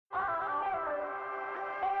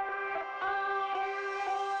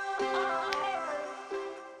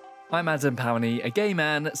I'm Adam Powney, a gay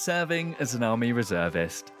man serving as an army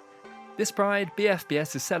reservist. This Pride,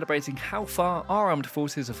 BFBS is celebrating how far our armed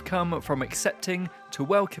forces have come from accepting to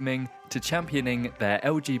welcoming to championing their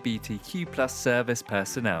LGBTQ+ service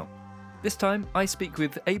personnel. This time, I speak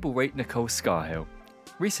with Able Rate Nicole Scahill.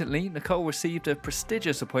 Recently, Nicole received a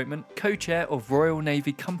prestigious appointment, co-chair of Royal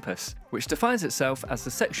Navy Compass, which defines itself as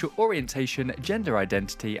the sexual orientation, gender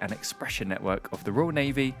identity and expression network of the Royal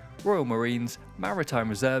Navy, Royal Marines, Maritime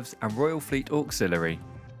Reserves and Royal Fleet Auxiliary.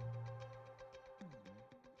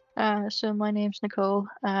 So my name's Nicole.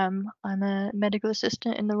 I'm a medical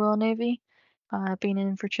assistant in the Royal Navy. I've been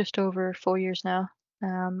in for just over 4 years now.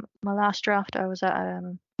 My last draft, I was at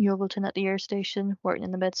Yeovilton at the air station, working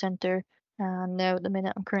in the med centre. And now at the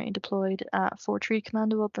minute, I'm currently deployed at Fort Tree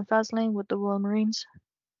Commando up in Faslane with the Royal Marines.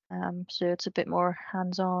 So it's a bit more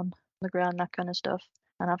hands-on on the ground, that kind of stuff.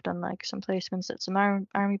 And I've done like some placements at some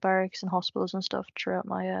army barracks and hospitals and stuff throughout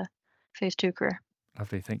my Phase 2 career.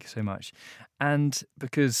 Lovely, thank you so much. And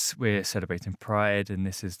because we're celebrating Pride and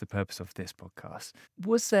this is the purpose of this podcast,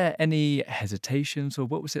 was there any hesitations or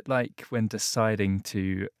what was it like when deciding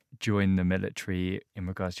to join the military in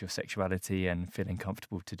regards to your sexuality and feeling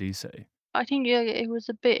comfortable to do so? I think it was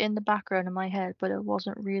a bit in the background in my head, but it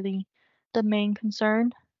wasn't really the main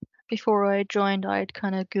concern. Before I joined, I'd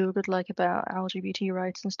kind of Googled like about LGBT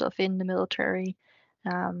rights and stuff in the military.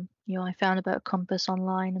 I found about Compass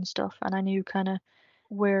online and stuff, and I knew kind of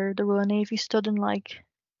where the Royal Navy stood in like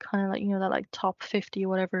kind of like that like top 50 or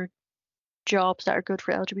whatever jobs that are good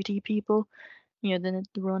for LGBT people. Then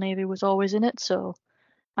the Royal Navy was always in it, so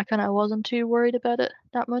I kind of wasn't too worried about it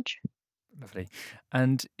that much. Lovely.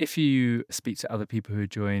 And if you speak to other people who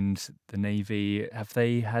joined the Navy, have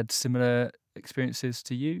they had similar experiences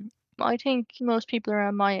to you? I think most people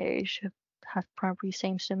around my age have probably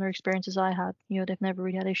similar experiences I had. They've never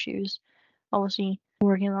really had issues. Obviously,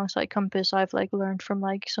 working alongside Compass, I've like learned from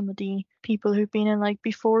like some of the people who've been in like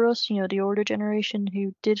before us, the older generation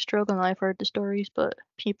who did struggle, and I've heard the stories, but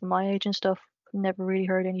people my age and stuff never really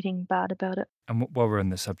heard anything bad about it. And while we're on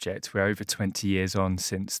the subject, we're over 20 years on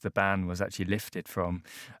since the ban was actually lifted from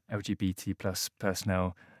LGBT plus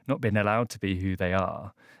personnel not being allowed to be who they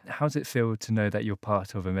are. How does it feel to know that you're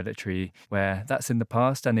part of a military where that's in the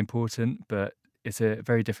past and important, but it's a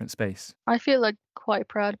very different space? I feel like quite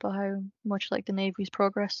proud about how much like the Navy's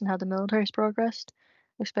progressed and how the military's progressed,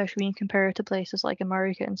 especially when you compare it to places like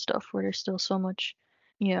America and stuff where there's still so much,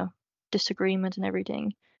 disagreement and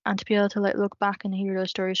everything. And to be able to like look back and hear those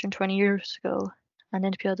stories from 20 years ago, and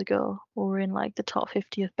then to be able to go, we're in like the top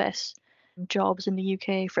 50 of best jobs in the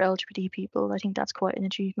UK for LGBT people, I think that's quite an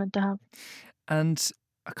achievement to have. And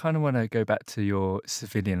I kind of want to go back to your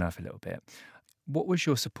civilian life a little bit. What was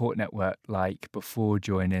your support network like before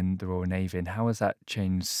joining the Royal Navy, and how has that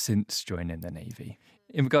changed since joining the Navy?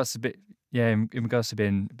 In regards to in regards to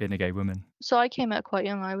being a gay woman. So I came out quite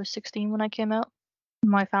young. I was 16 when I came out.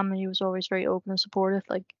 My family was always very open and supportive.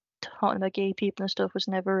 Like talking about gay people and stuff was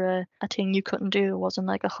never a thing you couldn't do. It wasn't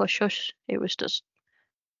like a hush hush. It was just,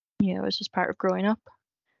 it was just part of growing up.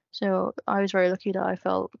 So I was very lucky that I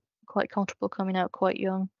felt quite comfortable coming out quite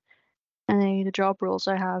young. And any of the job roles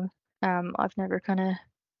I have, I've never kind of,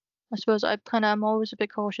 I suppose I'm always a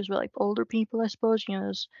bit cautious with like older people, I suppose,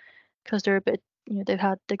 because they're a bit,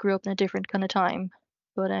 they grew up in a different kind of time.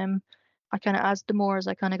 But I kind of, as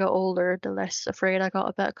I kind of got older, the less afraid I got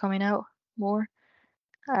about coming out more.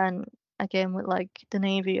 And again, with like the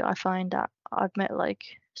Navy, I find that I've met like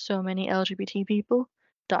so many LGBT people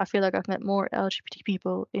that I feel like I've met more LGBT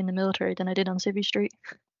people in the military than I did on Civvy Street.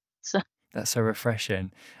 So That's so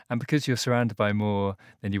refreshing. And because you're surrounded by more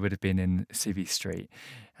than you would have been in CV Street,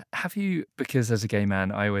 have you, because as a gay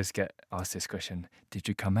man, I always get asked this question, did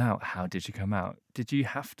you come out? How did you come out? Did you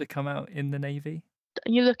have to come out in the Navy?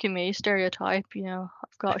 you look at me, stereotype,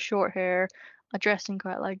 I've got short hair, I dress in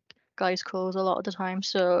quite like guys' clothes a lot of the time.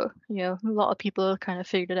 So, a lot of people kind of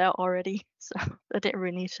figured it out already. So I didn't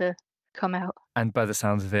really need to come out. And by the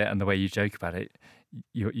sounds of it and the way you joke about it,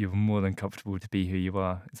 you're more than comfortable to be who you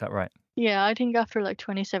are. Is that right? Yeah, I think after like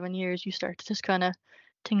 27 years, you start to just kind of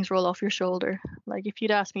things roll off your shoulder. Like if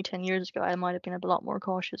you'd asked me 10 years ago, I might have been a lot more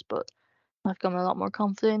cautious, but I've gotten a lot more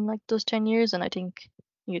confident in like those 10 years. And I think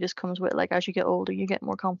it just comes with like as you get older, you get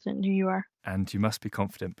more confident in who you are. And you must be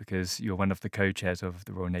confident because you're one of the co-chairs of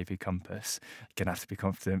the Royal Navy Compass. You're going to have to be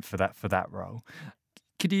confident for that role.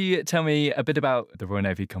 Could you tell me a bit about the Royal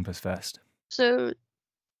Navy Compass first? So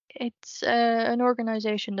it's an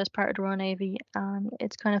organisation that's part of the Royal Navy, and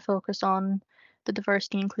it's kind of focused on the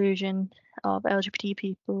diversity and inclusion of LGBT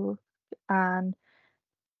people and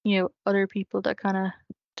other people that kind of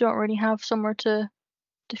don't really have somewhere to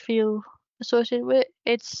to feel associated with.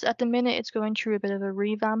 It's at the minute it's going through a bit of a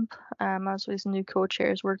revamp. As with new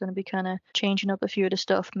co-chairs, we're going to be kind of changing up a few of the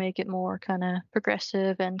stuff, make it more kind of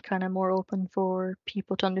progressive and kind of more open for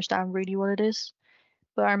people to understand really what it is.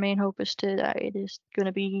 But our main hope is that it is going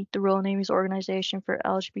to be the Royal Navy's organisation for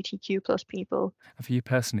LGBTQ plus people. And for you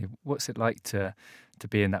personally, what's it like to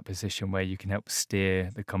be in that position where you can help steer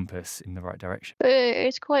the compass in the right direction?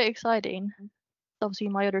 It's quite exciting. Obviously,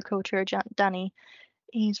 my other co-chair, Danny,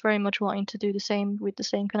 he's very much wanting to do the same with the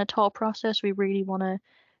same kind of thought process. We really want to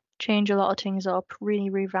change a lot of things up, really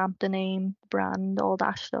revamp the name, brand, all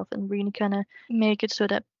that stuff, and really kind of make it so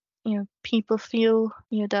that people feel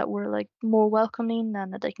that we're like more welcoming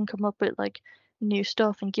and that they can come up with like new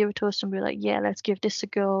stuff and give it to us and be like, yeah, let's give this a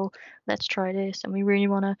go, let's try this. And we really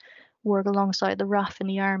want to work alongside the RAF and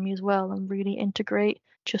the army as well and really integrate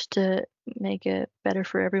just to make it better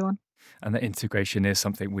for everyone. And that integration is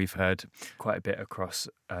something we've heard quite a bit across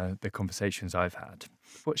the conversations I've had.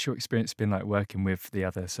 What's your experience been like working with the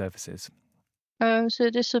other services? So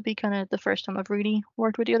this will be kind of the first time I've really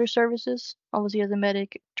worked with the other services. Obviously, as a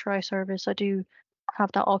medic, tri-service, I do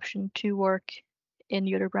have that option to work in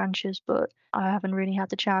the other branches, but I haven't really had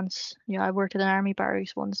the chance. I worked at an army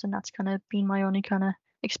barracks once, and that's kind of been my only kind of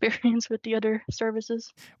experience with the other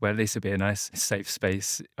services. Well, at least it'll be a nice safe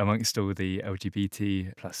space amongst all the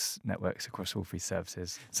LGBT plus networks across all three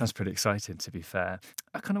services. Sounds pretty exciting, to be fair.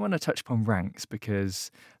 I kind of want to touch upon ranks because,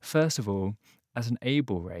 first of all, as an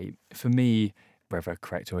able rate, for me, whether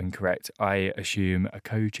correct or incorrect, I assume a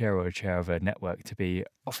co-chair or a chair of a network to be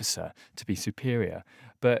officer, to be superior.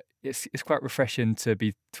 But it's quite refreshing to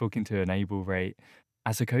be talking to an able rate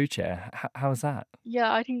as a co-chair. How's that?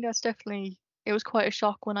 Yeah, I think that's definitely. It was quite a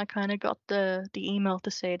shock when I kind of got the email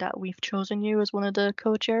to say that we've chosen you as one of the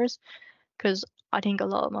co-chairs, because I think a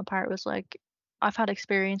lot of my part was like I've had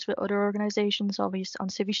experience with other organizations, obviously on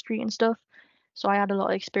Civvy Street and stuff, so I had a lot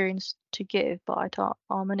of experience to give. But I thought,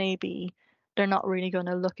 I'm an AB, they're not really going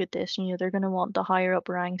to look at this. They're going to want the higher up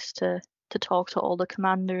ranks to talk to all the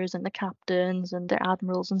commanders and the captains and the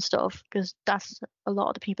admirals and stuff, because that's a lot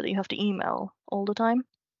of the people that you have to email all the time.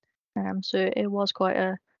 So it was quite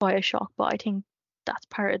a shock, but I think that's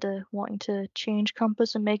part of the wanting to change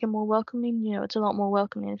Compass and make it more welcoming. It's a lot more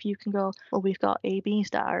welcoming if you can go, well, we've got ABs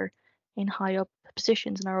that are in high up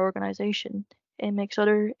positions in our organization. It makes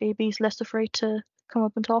other ABs less afraid to come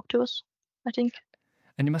up and talk to us, I think.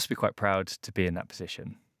 And you must be quite proud to be in that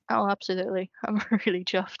position. Oh, absolutely. I'm really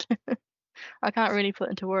chuffed. I can't really put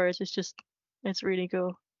into words. It's really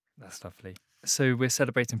cool. That's lovely. So we're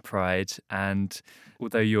celebrating Pride, and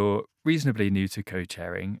although you're reasonably new to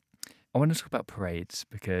co-chairing, I want to talk about parades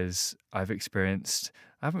because I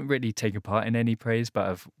haven't really taken part in any parades, but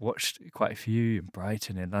I've watched quite a few in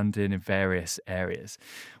Brighton, in London, in various areas.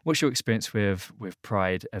 What's your experience with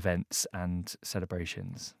Pride events and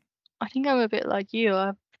celebrations? I think I'm a bit like you.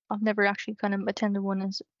 I've never actually kind of attended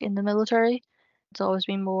one in the military. It's always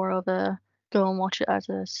been more of a go and watch it as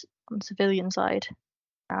on the civilian side.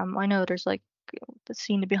 I know there's like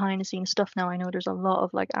the behind the scenes stuff now. I know there's a lot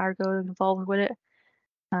of like Argo involved with it,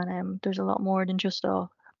 and there's a lot more than just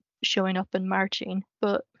showing up and marching.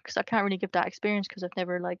 But because I can't really give that experience because I've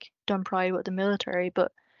never like done Pride with the military.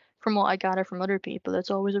 But from what I gather from other people,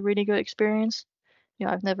 it's always a really good experience.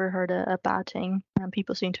 I've never heard a bad thing, and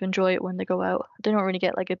people seem to enjoy it when they go out. They don't really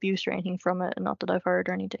get like abuse or anything from it, not that I've heard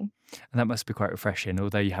or anything. And that must be quite refreshing,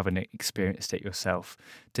 although you haven't experienced it yourself.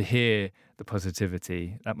 To hear the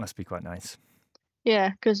positivity, that must be quite nice. Yeah,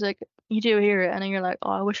 because like you do hear it, and then you're like, oh,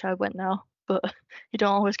 I wish I went now, but you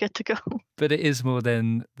don't always get to go. But it is more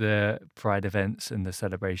than the Pride events and the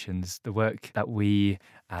celebrations, the work that we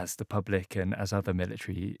as the public and as other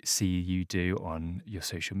military see you do on your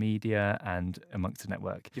social media and amongst the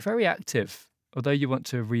network. You're very active. Although you want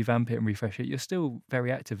to revamp it and refresh it, you're still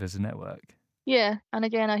very active as a network. Yeah, and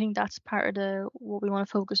again, I think that's part of the what we want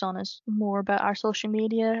to focus on is more about our social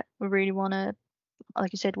media. We really want to,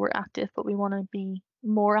 like you said, we're active, but we want to be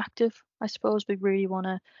more active. I suppose we really want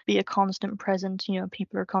to be a constant present.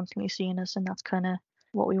 People are constantly seeing us, and that's kind of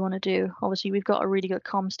what we want to do. Obviously, we've got a really good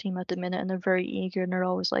comms team at the minute, and they're very eager, and they're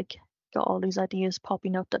always like got all these ideas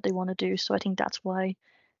popping up that they want to do. So I think that's why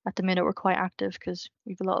at the minute we're quite active because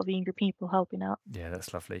we've a lot of eager people helping out. Yeah,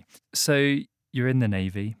 that's lovely. So you're in the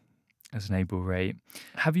Navy as an able rate.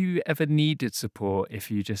 Have you ever needed support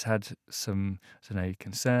if you just had some, I don't know,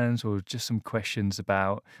 concerns or just some questions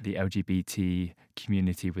about the LGBT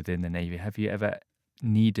community within the Navy? Have you ever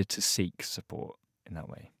needed to seek support in that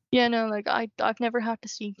way? Yeah, no, like I've never had to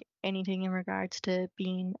seek anything in regards to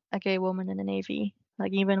being a gay woman in the Navy.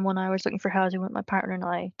 Like even when I was looking for housing with my partner and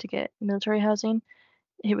I to get military housing,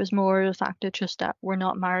 It was more the fact that just that we're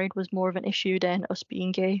not married was more of an issue than us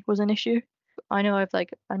being gay was an issue. I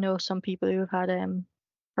know some people who have had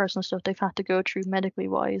personal stuff they've had to go through medically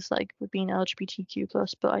wise, like with being LGBTQ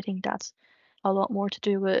plus, but I think that's a lot more to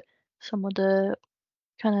do with some of the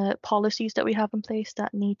kind of policies that we have in place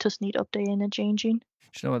that need updating and changing.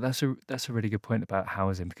 Do you know what? That's a really good point about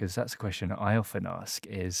housing, because that's a question I often ask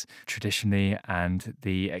is traditionally, and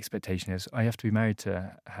the expectation is I have to be married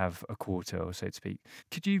to have a quarter, or so to speak.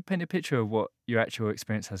 Could you paint a picture of what your actual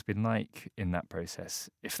experience has been like in that process,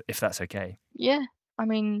 if that's okay? Yeah, I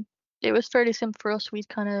mean, it was fairly simple for us. We'd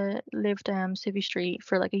kind of lived Civvy Street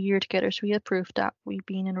for like a year together, so we had proof that we'd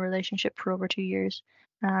been in a relationship for over 2 years.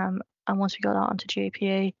 And once we got out onto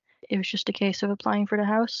JPA, it was just a case of applying for the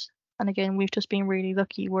house. And again, we've just been really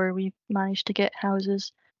lucky where we've managed to get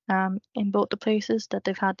houses in both the places that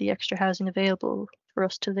they've had the extra housing available for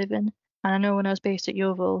us to live in. And I know when I was based at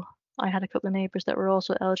Yeovil, I had a couple of neighbours that were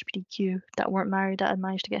also LGBTQ that weren't married that had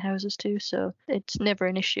managed to get houses too, so it's never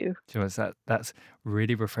an issue. Do you know, that's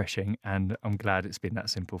really refreshing, and I'm glad it's been that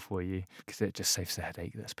simple for you, because it just saves the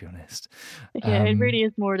headache. Let's be honest. Yeah, it Um, really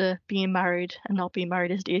is more to being married and not being married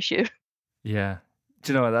is the issue. yeah.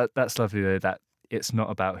 Do you know what? That's lovely though. That it's not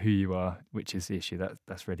about who you are, which is the issue.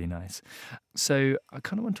 That's really nice. So I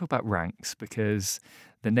kind of want to talk about ranks, because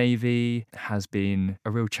the Navy has been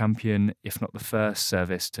a real champion, if not the first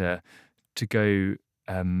service to go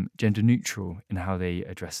gender neutral in how they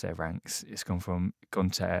address their ranks. It's gone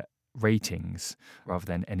to ratings rather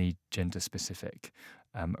than any gender specific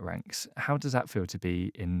ranks. How does that feel to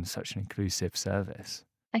be in such an inclusive service?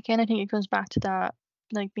 Again, I think it goes back to that,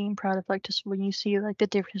 like being proud of like just when you see like the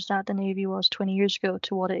difference that the Navy was 20 years ago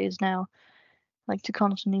to what it is now, like to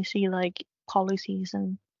constantly see like policies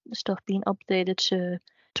and stuff being updated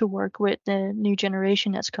to work with the new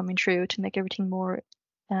generation that's coming through to make everything more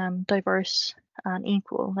diverse and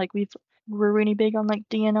equal. Like we're really big on like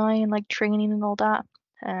DNI and like training and all that.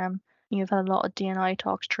 Um, you've had a lot of DNI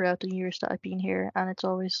talks throughout the years that I've been here, and it's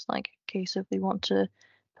always like a case of we want to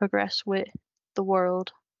progress with the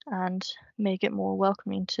world and make it more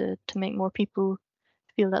welcoming to make more people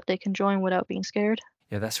feel that they can join without being scared.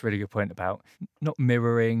 Yeah, that's a really good point about not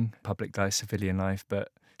mirroring public life, civilian life, but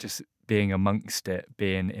just being amongst it,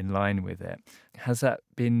 being in line with it. Has that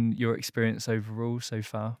been your experience overall so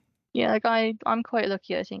far? Yeah, like I'm quite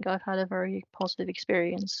lucky. I think I've had a very positive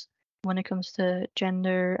experience when it comes to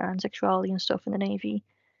gender and sexuality and stuff in the Navy.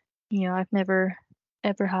 You know, I've never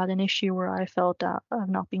ever had an issue where I felt that I've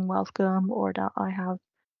not been welcome or that I have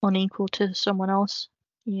unequal to someone else.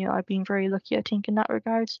 You know, I've been very lucky, I think, in that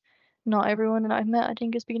regards. Not everyone that I've met, I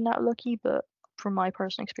think, has been that lucky, but from my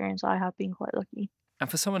personal experience, I have been quite lucky. And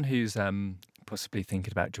for someone who's possibly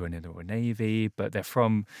thinking about joining the Royal Navy, but they're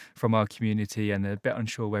from our community and they're a bit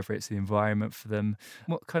unsure whether it's the environment for them,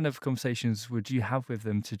 what kind of conversations would you have with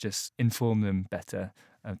them to just inform them better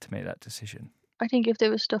to make that decision? I think if there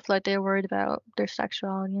was stuff like they're worried about their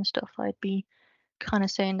sexuality and stuff, I'd be kind of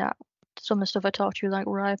saying that some of the stuff I talked to, like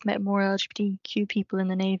where I've met more LGBTQ people in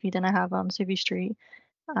the Navy than I have on Civvy Street,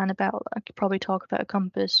 and about I could probably talk about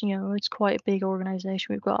Compass. You know, it's quite a big organization.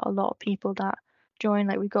 We've got a lot of people that join.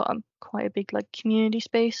 Like we've got quite a big like community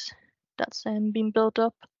space that's been built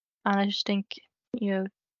up, and I just think you know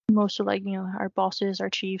most of like our bosses, our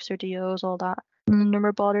chiefs, our DOs, all that, none of them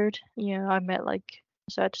are bothered. You know, I've met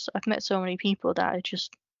I've met so many people that I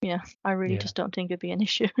just I really Yeah. just don't think it'd be an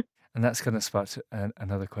issue. And that's kind of sparked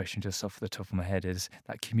another question just off the top of my head, is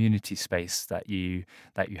that community space that you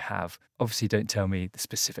have. Obviously, don't tell me the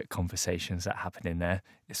specific conversations that happen in there.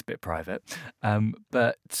 It's a bit private.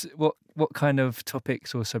 But what kind of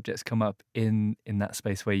topics or subjects come up in that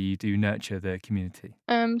space where you do nurture the community?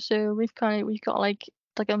 So we've got like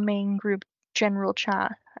a main group general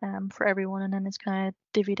chat for everyone, and then it's kind of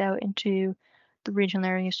divvied out into the regional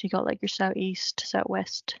areas. So you got like your southeast,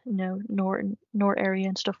 southwest, north area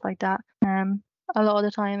and stuff like that. A lot of the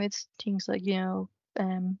time it's things like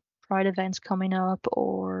pride events coming up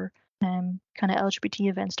or kind of LGBT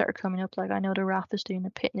events that are coming up. Like I know the RAF is doing a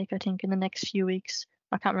picnic, I think, in the next few weeks.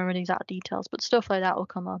 I can't remember the exact details, but stuff like that will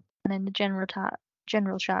come up. And then the general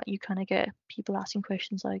chat, you kind of get people asking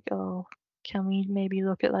questions like, "Oh, can we maybe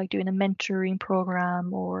look at like doing a mentoring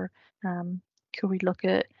program, or could we look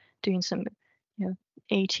at doing some,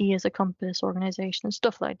 AT as a compass organization and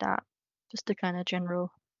stuff like that?" Just the kind of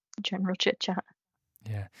general chit chat.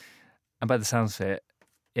 Yeah. And by the sounds of it,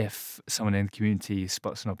 if someone in the community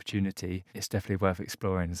spots an opportunity, it's definitely worth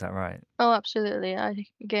exploring. Is that right? Oh, absolutely.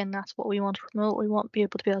 Again, that's what we want to promote. We want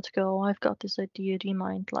people to be able to go, "Oh, I've got this idea. Do you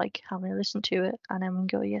mind like having a listen to it?" And then we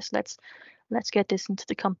can go, "Yes, let's get this into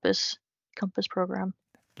the compass program."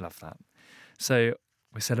 Love that. So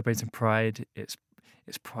We're celebrating Pride. It's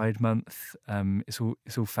Pride Month. It's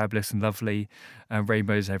all fabulous and lovely.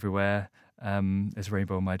 Rainbows everywhere. There's a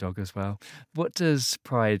rainbow on my dog as well. What does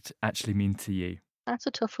Pride actually mean to you? That's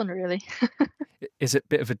a tough one, really. Is it a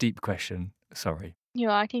bit of a deep question? Sorry.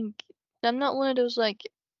 I think I'm not one of those like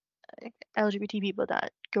LGBT people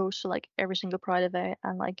that goes to like every single Pride event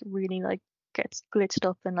and like really like gets blitzed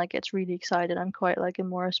up and like gets really excited. I'm quite like a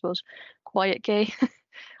more, I suppose, quiet gay.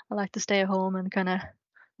 I like to stay at home and kind of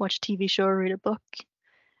watch a TV show or read a book.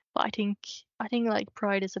 But I think like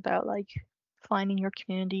Pride is about like finding your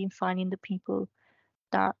community and finding the people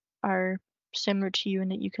that are similar to you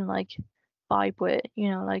and that you can like vibe with.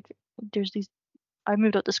 Like there's these. I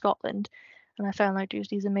moved up to Scotland, and I found like there's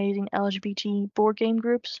these amazing LGBT board game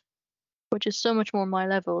groups, which is so much more my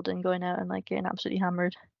level than going out and like getting absolutely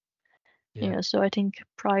hammered. Yeah. So I think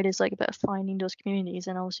Pride is like about finding those communities,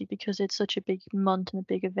 and obviously because it's such a big month and a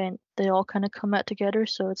big event, they all kind of come out together.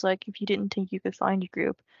 So it's like if you didn't think you could find your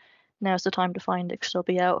group, now's the time to find it because they'll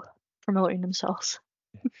be out promoting themselves.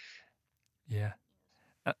 Yeah.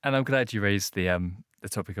 And I'm glad you raised the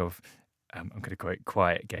topic of I'm going to quote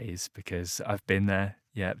quiet gays, because I've been there.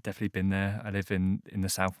 Yeah, I've definitely been there. I live in the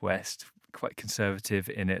southwest, quite conservative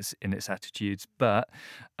in its attitudes, but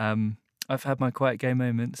I've had my quiet gay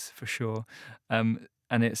moments for sure. And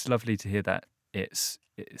it's lovely to hear that it's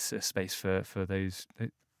a space for those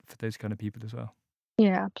kind of people as well.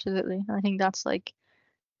 Yeah, absolutely. I think that's like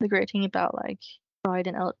the great thing about like Pride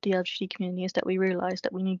and the LGBT community is that we realize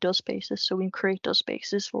that we need those spaces, so we create those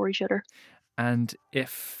spaces for each other. And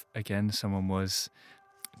if again someone was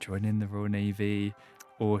joining the Royal Navy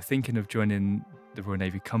or thinking of joining the Royal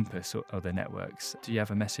Navy Compass or other networks, do you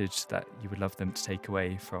have a message that you would love them to take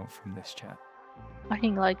away from this chat? I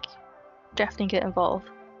think like definitely get involved.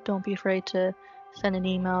 Don't be afraid to send an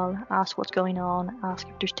email, ask what's going on, ask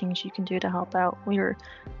if there's things you can do to help out. We're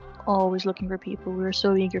always looking for people. We're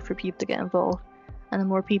so eager for people to get involved. And the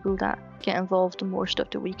more people that get involved, the more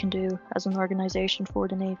stuff that we can do as an organisation for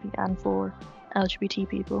the Navy and for LGBT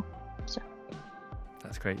people. So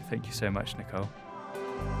that's great. Thank you so much, Nicole.